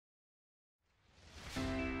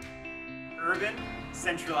urban,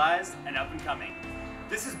 centralized, and up and coming.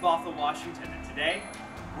 This is Bothell, Washington, and today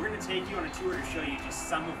we're going to take you on a tour to show you just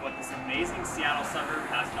some of what this amazing Seattle suburb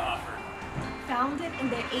has to offer. Founded in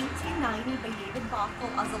the 1890 by David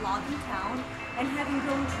Bothell as a logging town and having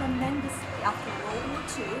grown tremendously after World War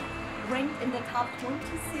II, ranked in the top 20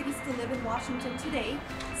 cities to live in Washington today,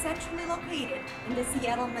 centrally located in the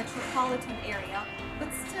Seattle metropolitan area, but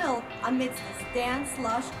still amidst this dense,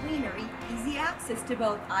 lush greenery, easy access to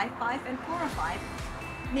both I-5 and 405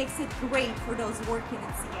 makes it great for those working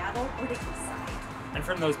in Seattle or the east side. And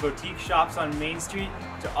from those boutique shops on Main Street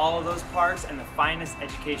to all of those parks and the finest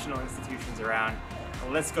educational institutions around,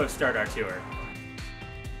 let's go start our tour.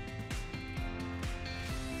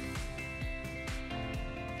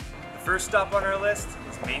 The first stop on our list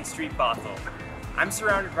is Main Street, Bothell. I'm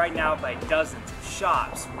surrounded right now by dozens of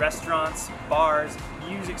shops, restaurants, bars,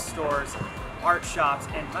 music stores, art shops,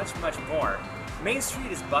 and much, much more. Main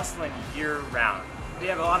Street is bustling year-round. They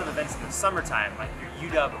have a lot of events in the summertime, like your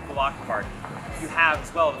UW block party. You have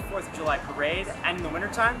as well the 4th of July parade, and in the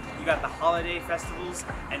wintertime, you got the holiday festivals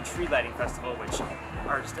and tree lighting festival, which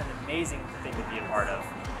are just an amazing thing to be a part of.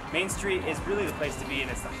 Main Street is really the place to be, and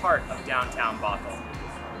it's the heart of downtown Bothell.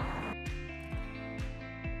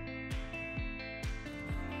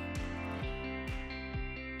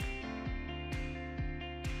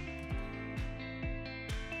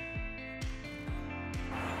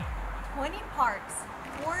 Parks,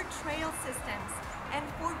 4 trail systems, and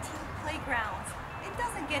 14 playgrounds. It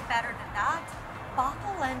doesn't get better than that.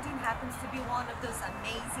 Bothell Landing happens to be one of those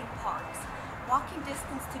amazing parks. Walking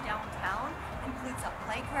distance to downtown includes a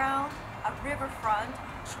playground, a riverfront,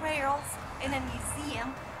 trails, and a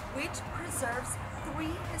museum which preserves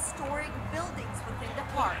 3 historic buildings within the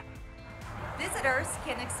park. Visitors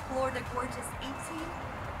can explore the gorgeous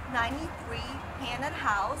 1893 Hannah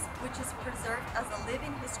House, which is preserved as a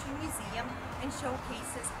living history museum and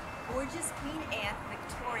showcases gorgeous Queen Anne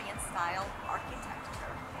Victorian-style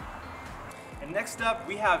architecture. And next up,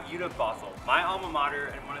 we have UW Bothell, my alma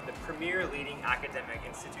mater and one of the premier leading academic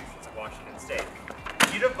institutions of Washington State.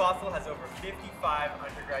 UW Bothell has over 55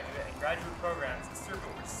 undergraduate and graduate programs that serve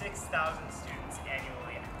over 6,000 students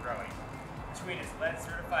annually and growing. Between its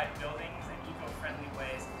lead-certified buildings and eco-friendly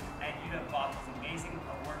ways, and UW Bothell's amazing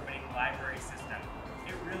award-winning library system,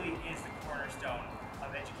 it really is the cornerstone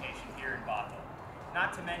of education here in Bothell.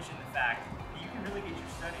 Not to mention the fact that you can really get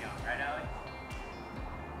your study on, right, Allie?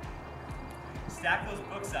 Stack those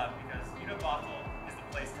books up because UW Bothell is the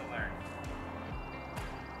place to learn.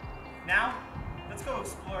 Now, let's go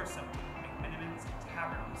explore some McMiniman's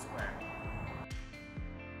Tavern on the Square.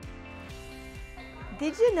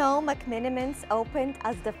 Did you know McMiniman's opened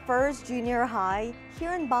as the first junior high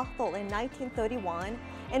here in Bothell in 1931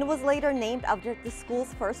 and was later named after the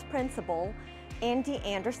school's first principal, Andy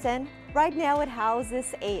Anderson? Right now it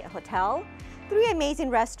houses a hotel, 3 amazing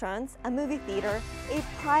restaurants, a movie theater, a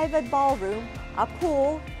private ballroom, a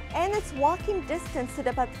pool, and it's walking distance to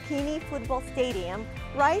the Bikini Football Stadium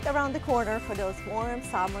right around the corner for those warm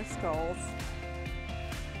summer strolls.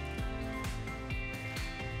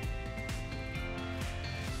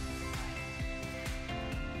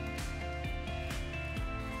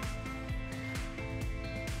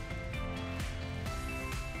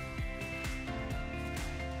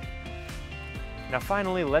 Now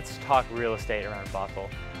finally, let's talk real estate around Bothell.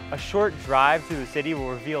 A short drive through the city will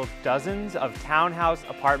reveal dozens of townhouse,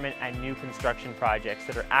 apartment, and new construction projects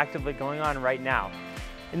that are actively going on right now.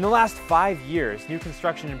 In the last 5 years, new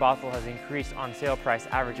construction in Bothell has increased on sale price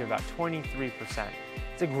average of about 23%.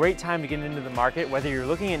 It's a great time to get into the market, whether you're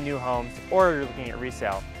looking at new homes or you're looking at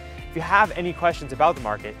resale. If you have any questions about the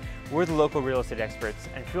market, we're the local real estate experts,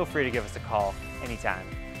 and feel free to give us a call anytime.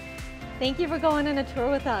 Thank you for going on a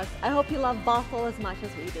tour with us. I hope you love Bothell as much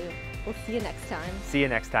as we do. We'll see you next time. See you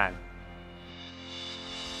next time.